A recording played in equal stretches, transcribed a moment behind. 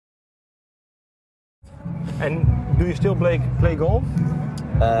And do you still play golf?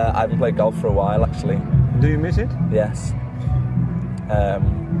 I haven't played golf for a while, actually. Do you miss it? Yes.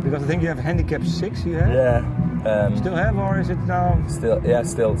 Because I think you have handicap 6, you have? Yeah. Still have, or is it now? Still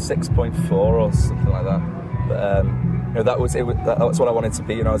 6.4 or something like that. But you know, that's what I wanted to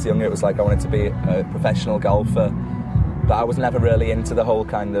be when I was younger. It was like I wanted to be a professional golfer, but I was never really into the whole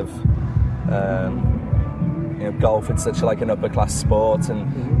kind of you know, golf. It's such like an upper class sport,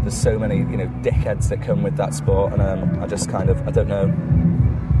 and there's so many, you know, dickheads that come with that sport, and I just kind of, I don't know,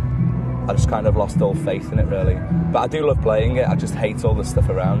 I just kind of lost all faith in it, really. But I do love playing it. I just hate all the stuff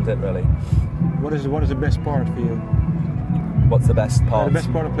around it, really. What is the best part for you? What's the best part? The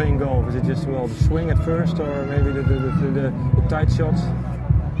best part of playing golf, is it just, well, the swing at first, or maybe the tight shots?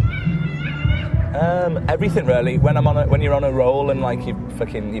 Everything, really. When you're on a roll and like you're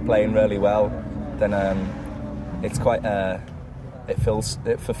playing really well, then it's quite it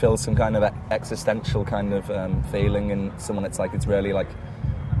fulfills some kind of existential kind of feeling, and someone, it's really like,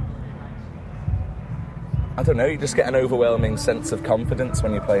 I don't know, you just get an overwhelming sense of confidence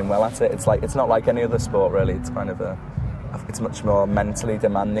when you're playing well at it. It's not like any other sport, really. It's kind of it's much more mentally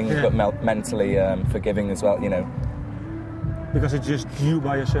demanding, yeah, but mentally forgiving as well, you know. Because it's just you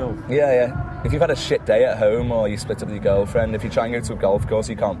by yourself. Yeah, yeah. If you've had a shit day at home, or you split up with your girlfriend, if you try and go to a golf course,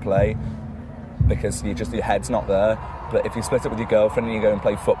 you can't play because your head's not there. But if you split up with your girlfriend and you go and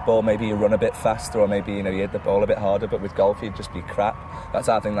play football, maybe you run a bit faster, or maybe, you know, you hit the ball a bit harder. But with golf, you'd just be crap. I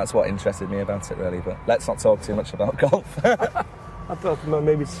think that's what interested me about it, really. But let's not talk too much about golf. I thought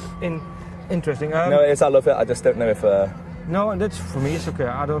maybe it's interesting. No, it is. I love it. I just don't know if. No, that's, for me, it's okay.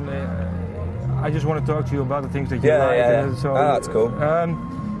 I don't. I just want to talk to you about the things that you like. Yeah. So, that's cool.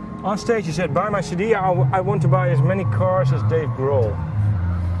 On stage, you said, buy my CD. I want to buy as many cars as Dave Grohl.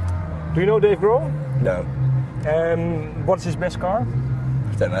 Do you know Dave Grohl? No. What's his best car?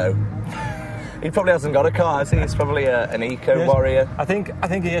 I don't know. He probably hasn't got a car, has he? He's probably an eco-warrior. I think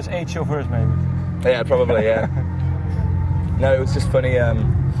he has 8 chauffeurs, maybe. Yeah, probably, yeah. No, it was just funny,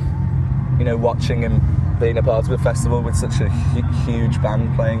 you know, watching him being a part of a festival with such a huge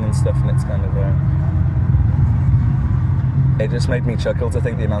band playing and stuff, and it's kind of... it just made me chuckle to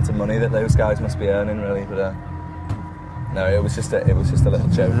think the amount of money that those guys must be earning, really, but... no, it was just a little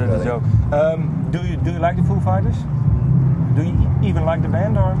joke. Really. Joke. Do you like the Foo Fighters? Do you even like the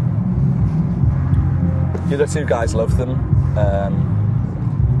band, or? The other two guys love them,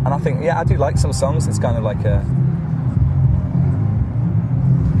 and I think, yeah, I do like some songs. It's kind of like a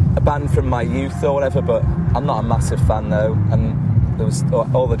band from my youth or whatever, but I'm not a massive fan though. And there was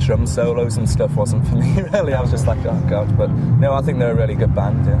all the drum solos and stuff wasn't for me, really. I was just like, oh god. But no, I think they're a really good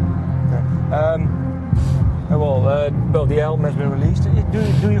band. Yeah. Well, the album has been released.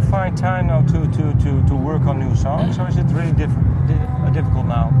 Do you find time now to work on new songs, or is it really difficult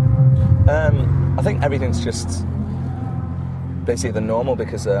now? I think everything's just basically the normal,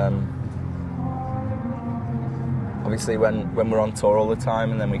 because obviously when we're on tour all the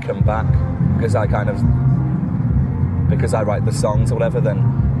time and then we come back, because I write the songs or whatever,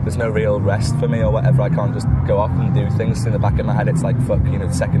 then there's no real rest for me or whatever. I can't just go off and do things. In the back of my head, it's like, fuck, you know,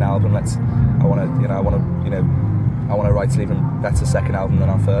 the second album. I want to write an even better second album than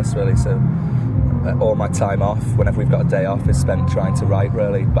our first, really. So all my time off, whenever we've got a day off, is spent trying to write,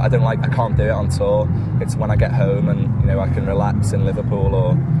 really. But I can't do it on tour. It's when I get home and, you know, I can relax in Liverpool,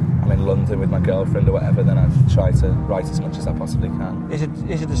 or I'm in London with my girlfriend or whatever, then I try to write as much as I possibly can. Is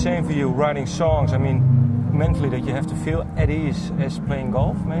it the same for you, writing songs? I mean, mentally, that you have to feel at ease as playing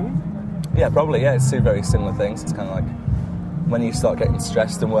golf, maybe? Yeah, probably, yeah. It's two very similar things. It's kind of like when you start getting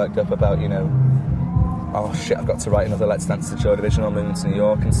stressed and worked up about, you know, oh shit, I've got to write another Let's Dance to Joy Division, or moving to New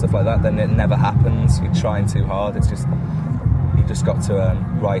York and stuff like that, then it never happens. You're trying too hard. It's just, you just got to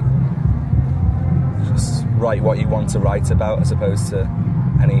write what you want to write about, as opposed to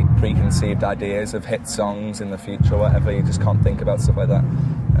any preconceived ideas of hit songs in the future or whatever. You just can't think about stuff like that.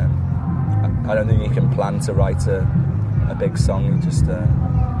 I don't think you can plan to write a big song. You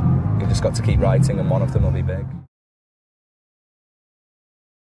just got to keep writing, and one of them will be big.